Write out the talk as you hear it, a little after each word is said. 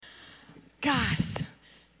Gosh,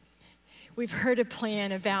 we've heard a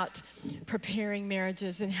plan about preparing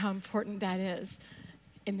marriages and how important that is.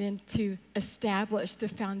 And then to establish the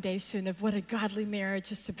foundation of what a godly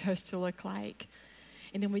marriage is supposed to look like.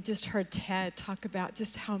 And then we just heard Ted talk about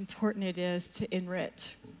just how important it is to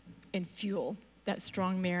enrich and fuel that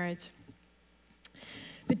strong marriage.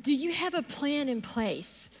 But do you have a plan in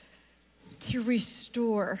place to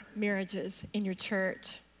restore marriages in your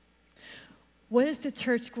church? What is the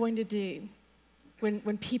church going to do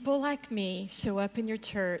when people like me show up in your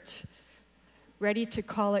church ready to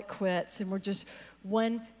call it quits and we're just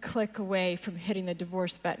one click away from hitting the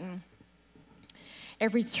divorce button?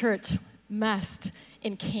 Every church must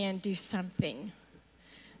and can do something.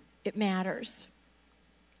 It matters.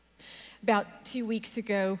 About 2 weeks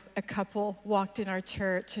ago, a couple walked in our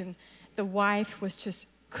church, and the wife was just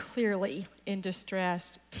clearly in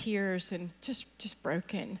distress, tears, and just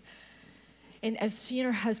broken. And as she and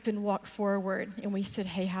her husband walked forward, and we said,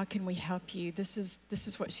 "Hey, how can we help you?" This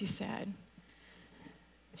is what she said.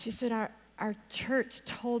 She said, our church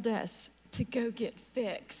told us to go get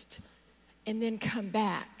fixed and then come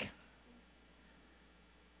back.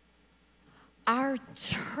 Our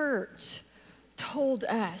church told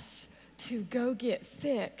us to go get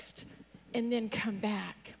fixed and then come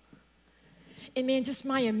back. And man, just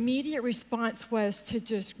my immediate response was to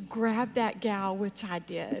just grab that gal, which I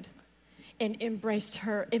did, and embraced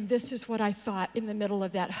her. And this is what I thought in the middle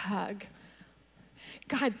of that hug.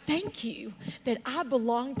 God, thank you that I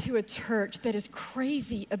belong to a church that is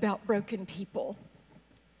crazy about broken people.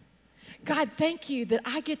 God, thank you that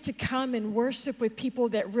I get to come and worship with people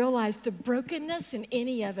that realize the brokenness in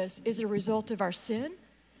any of us is a result of our sin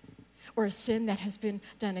or a sin that has been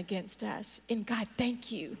done against us. And God,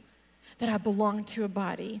 thank you that I belong to a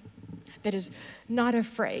body that is not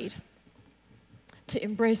afraid to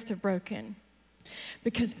embrace the broken.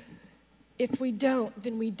 Because if we don't,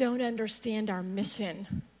 then we don't understand our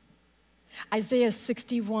mission. Isaiah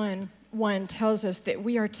 61:1 tells us that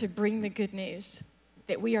we are to bring the good news,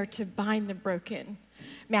 that we are to bind the broken.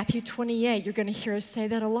 Matthew 28, you're going to hear us say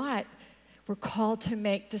that a lot. We're called to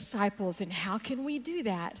make disciples. And how can we do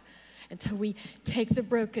that? Until we take the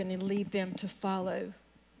broken and lead them to follow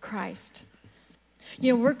Christ.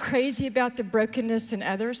 You know, we're crazy about the brokenness in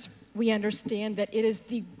others. We understand that it is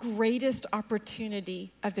the greatest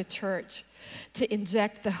opportunity of the church to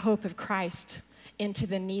inject the hope of Christ into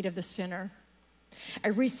the need of the sinner. I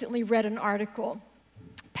recently read an article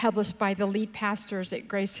published by the lead pastors at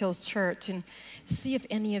Grace Hills Church, and see if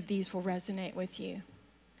any of these will resonate with you.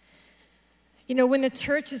 You know, when the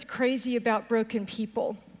church is crazy about broken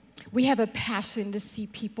people, we have a passion to see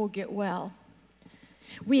people get well.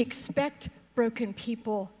 We expect broken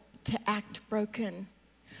people to act broken.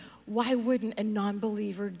 Why wouldn't a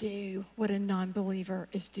non-believer do what a non-believer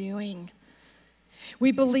is doing?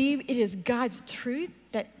 We believe it is God's truth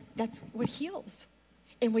that's what heals,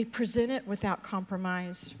 and we present it without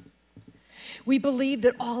compromise. We believe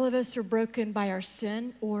that all of us are broken by our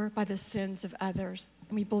sin or by the sins of others,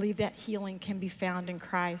 and we believe that healing can be found in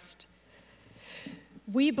Christ.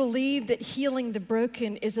 We believe that healing the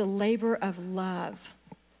broken is a labor of love,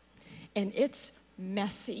 and it's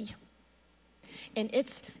messy, and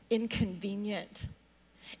it's inconvenient,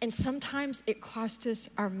 and sometimes it costs us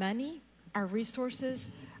our money, our resources,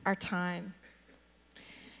 our time.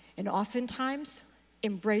 And oftentimes,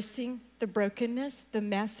 embracing the brokenness, the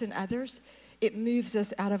mess in others, it moves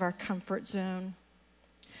us out of our comfort zone.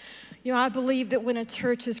 You know, I believe that when a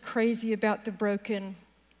church is crazy about the broken,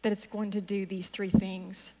 that it's going to do these three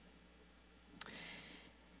things.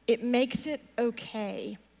 It makes it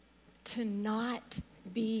okay to not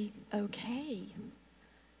be okay.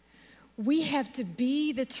 We have to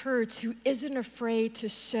be the church who isn't afraid to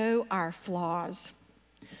show our flaws.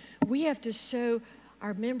 We have to show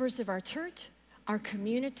our members of our church, our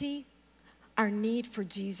community, our need for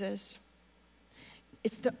Jesus.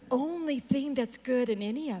 It's the only thing that's good in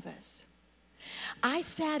any of us. I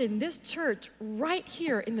sat in this church right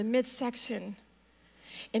here in the midsection,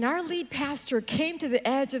 and our lead pastor came to the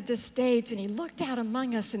edge of this stage, and he looked out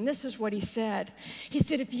among us, and this is what he said. He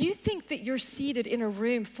said, "If you think that you're seated in a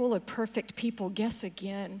room full of perfect people, guess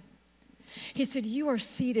again." He said, "You are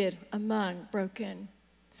seated among broken,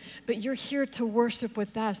 but you're here to worship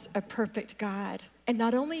with us a perfect God." And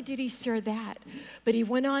not only did he share that, but he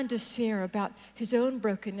went on to share about his own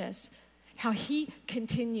brokenness, how he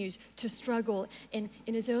continues to struggle in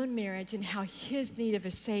his own marriage, and how his need of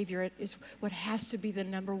a Savior is what has to be the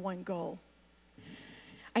number one goal.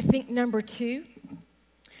 I think number two,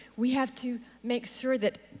 we have to make sure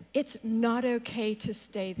that it's not okay to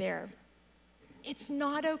stay there. It's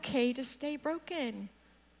not okay to stay broken.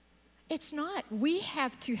 It's not. We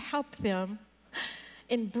have to help them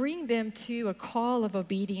and bring them to a call of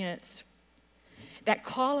obedience. That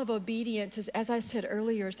call of obedience is, as I said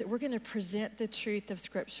earlier, is that we're going to present the truth of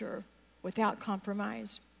Scripture without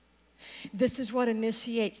compromise. This is what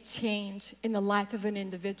initiates change in the life of an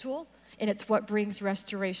individual, and it's what brings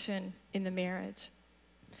restoration in the marriage.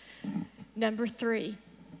 Number 3,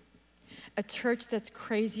 a church that's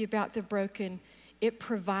crazy about the broken, it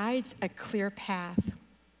provides a clear path,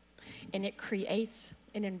 and it creates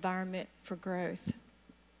an environment for growth.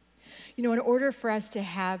 You know, in order for us to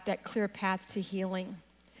have that clear path to healing,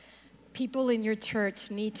 people in your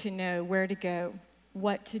church need to know where to go,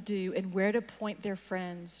 what to do, and where to point their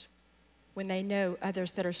friends when they know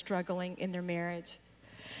others that are struggling in their marriage.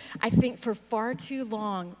 I think for far too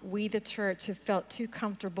long, we, the church, have felt too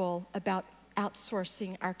comfortable about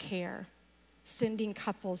outsourcing our care, sending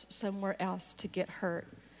couples somewhere else to get help,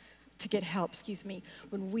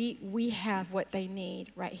 when we have what they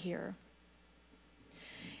need right here.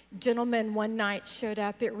 Gentleman one night showed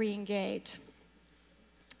up at Reengage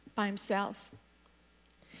by himself.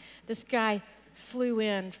 This guy flew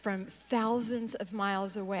in from thousands of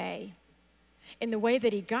miles away. And the way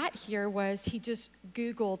that he got here was he just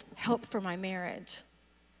Googled help for my marriage.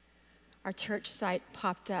 Our church site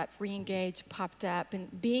popped up, Reengage popped up,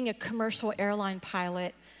 and being a commercial airline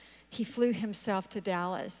pilot, he flew himself to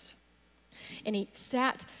Dallas. And he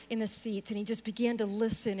sat in the seats and he just began to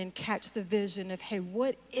listen and catch the vision of, hey,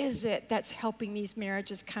 what is it that's helping these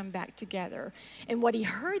marriages come back together? And what he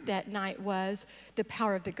heard that night was the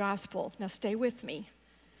power of the gospel. Now stay with me.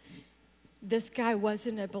 This guy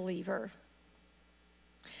wasn't a believer.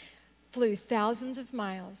 Flew thousands of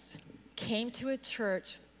miles, came to a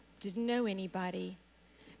church, didn't know anybody,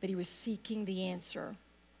 but he was seeking the answer.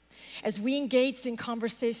 As we engaged in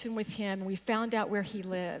conversation with him and we found out where he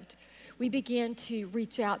lived, we began to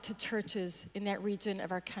reach out to churches in that region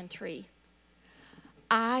of our country.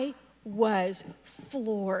 I was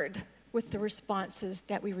floored with the responses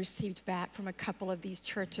that we received back from a couple of these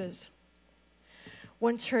churches.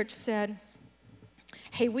 One church said,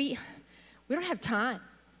 hey, we don't have time.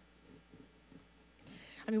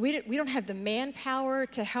 I mean, we don't have the manpower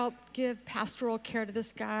to help give pastoral care to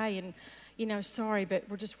this guy, and sorry, but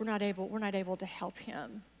we're not able to help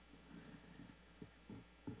him.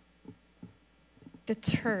 The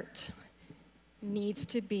church needs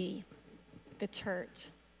to be the church.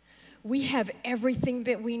 We have everything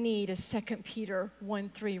that we need, as 2 Peter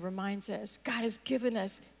 1:3 reminds us. God has given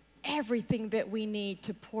us everything that we need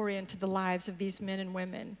to pour into the lives of these men and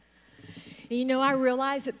women. And I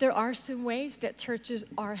realize that there are some ways that churches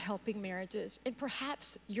are helping marriages, and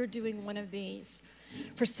perhaps you're doing one of these.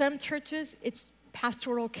 For some churches, it's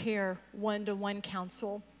pastoral care, one-to-one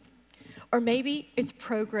counsel. Or maybe it's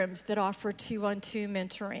programs that offer 2-on-2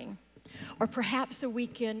 mentoring. Or perhaps a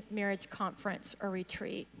weekend marriage conference or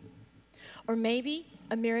retreat. Or maybe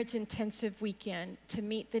a marriage intensive weekend to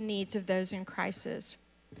meet the needs of those in crisis.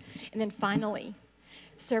 And then finally,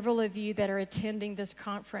 several of you that are attending this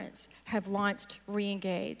conference have launched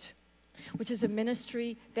Reengage, which is a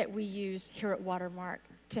ministry that we use here at Watermark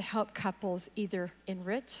to help couples either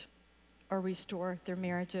enrich or restore their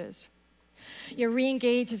marriages.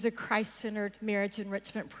 Reengage is a Christ-centered marriage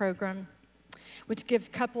enrichment program which gives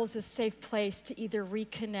couples a safe place to either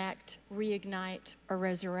reconnect, reignite, or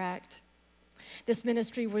resurrect. This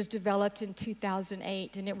ministry was developed in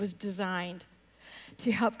 2008, and it was designed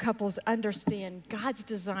to help couples understand God's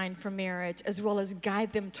design for marriage as well as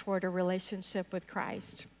guide them toward a relationship with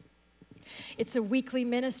Christ. It's a weekly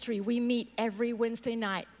ministry. We meet every Wednesday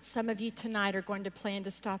night. Some of you tonight are going to plan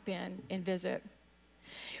to stop in and visit.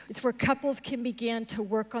 It's where couples can begin to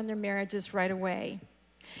work on their marriages right away.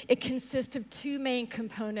 It consists of 2 main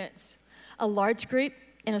components, a large group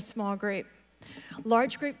and a small group.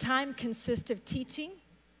 Large group time consists of teaching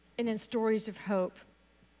and then stories of hope.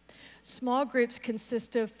 Small groups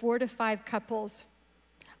consist of 4 to 5 couples,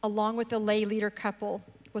 along with a lay leader couple,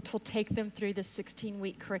 which will take them through the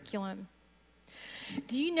 16-week curriculum.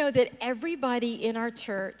 Do you know that everybody in our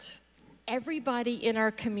church, everybody in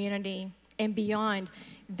our community, and beyond,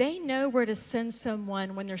 they know where to send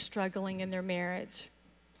someone when they're struggling in their marriage?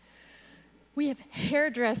 We have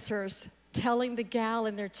hairdressers telling the gal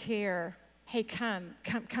in their chair, hey, come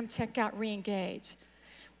check out Reengage.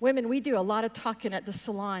 Women, we do a lot of talking at the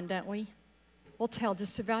salon, don't we? We'll tell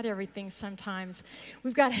just about everything sometimes.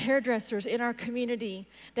 We've got hairdressers in our community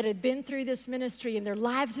that have been through this ministry and their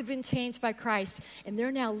lives have been changed by Christ, and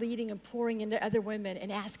they're now leading and pouring into other women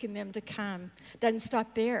and asking them to come. Doesn't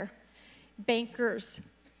stop there. Bankers,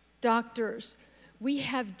 doctors, we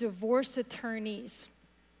have divorce attorneys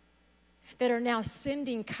that are now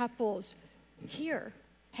sending couples here.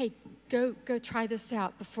 Hey, go try this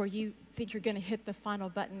out before you think you're going to hit the final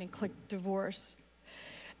button and click divorce.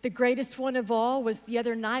 The greatest one of all was the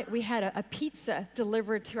other night we had a pizza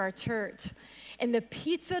delivered to our church. And the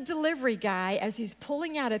pizza delivery guy, as he's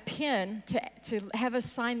pulling out a pen to have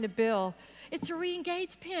us sign the bill, it's a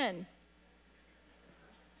re-engage pen.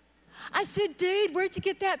 I said, dude, where'd you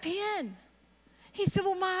get that pen? He said,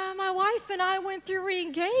 well, my wife and I went through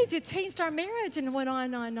re-engage. It changed our marriage, and went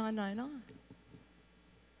on.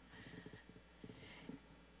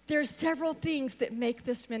 There are several things that make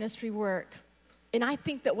this ministry work. And I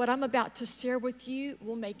think that what I'm about to share with you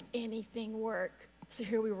will make anything work. So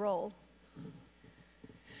here we roll.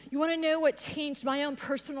 You want to know what changed my own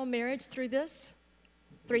personal marriage through this?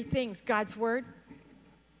 3 things: God's word,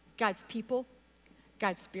 God's people,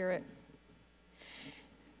 God's spirit.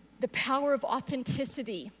 The power of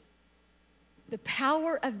authenticity, the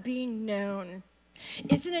power of being known.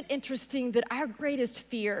 Isn't it interesting that our greatest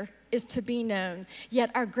fear is to be known,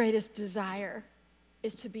 yet our greatest desire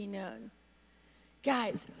is to be known?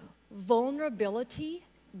 Guys, vulnerability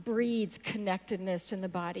breeds connectedness in the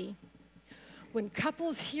body. When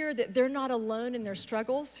couples hear that they're not alone in their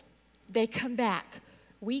struggles, they come back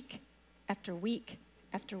week after week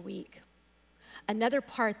after week. Another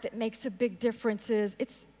part that makes a big difference is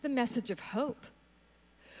it's the message of hope.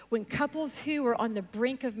 When couples who are on the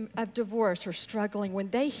brink of divorce or struggling, when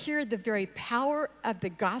they hear the very power of the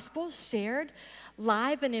gospel shared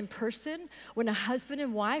live and in person, when a husband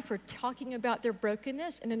and wife are talking about their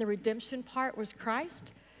brokenness and then the redemption part was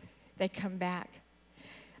Christ, they come back.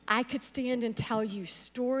 I could stand and tell you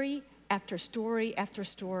story after story after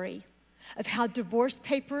story of how divorce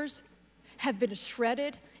papers have been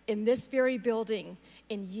shredded in this very building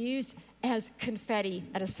and used as confetti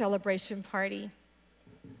at a celebration party.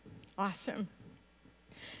 Awesome.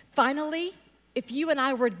 Finally, if you and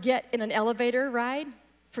I were to get in an elevator ride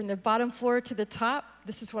from the bottom floor to the top,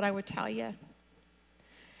 this is what I would tell you.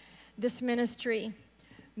 This ministry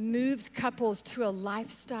moves couples to a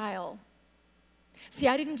lifestyle. See,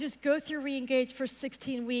 I didn't just go through re-engage for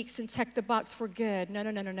 16 weeks and check the box, we're good.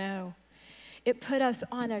 No. It put us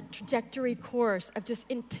on a trajectory course of just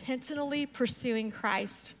intentionally pursuing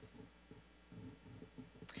Christ.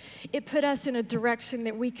 It put us in a direction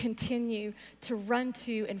that we continue to run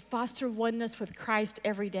to and foster oneness with Christ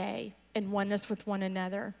every day and oneness with one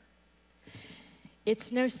another.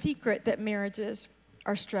 It's no secret that marriages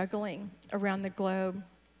are struggling around the globe.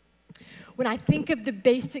 When I think of the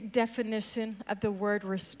basic definition of the word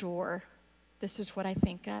restore, this is what I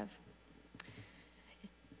think of.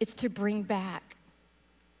 It's to bring back.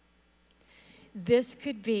 This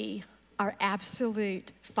could be our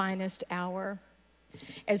absolute finest hour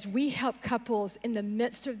as we help couples in the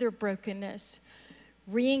midst of their brokenness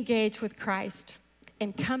re-engage with Christ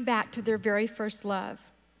and come back to their very first love.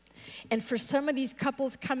 And for some of these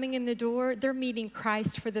couples coming in the door, they're meeting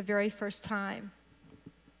Christ for the very first time.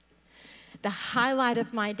 The highlight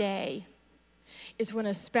of my day is when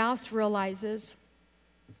a spouse realizes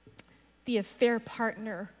the affair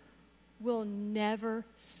partner will never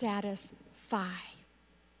satisfy.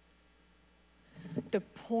 The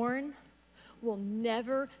porn will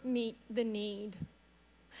never meet the need.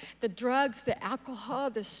 The drugs, the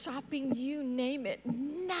alcohol, the shopping, you name it,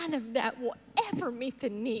 none of that will ever meet the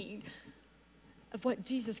need of what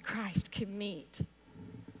Jesus Christ can meet.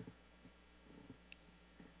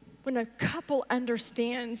 When a couple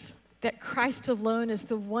understands that Christ alone is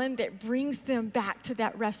the one that brings them back to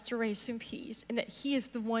that restoration piece and that he is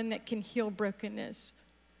the one that can heal brokenness.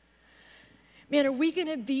 Man, are we going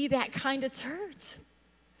to be that kind of church?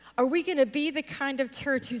 Are we going to be the kind of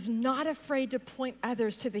church who's not afraid to point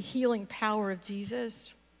others to the healing power of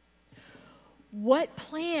Jesus? What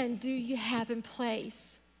plan do you have in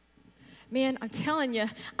place? Man, I'm telling you,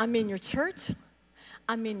 I'm in your church,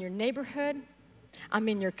 I'm in your neighborhood, I'm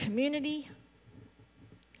in your community,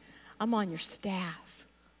 I'm on your staff.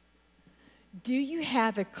 Do you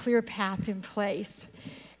have a clear path in place?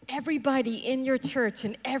 Everybody in your church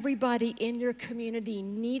and everybody in your community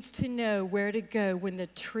needs to know where to go when the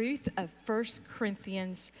truth of 1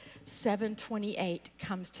 Corinthians 7:28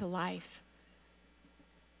 comes to life.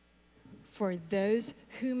 For those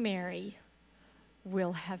who marry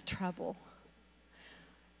will have trouble.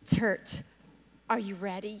 Church, are you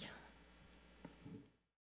ready?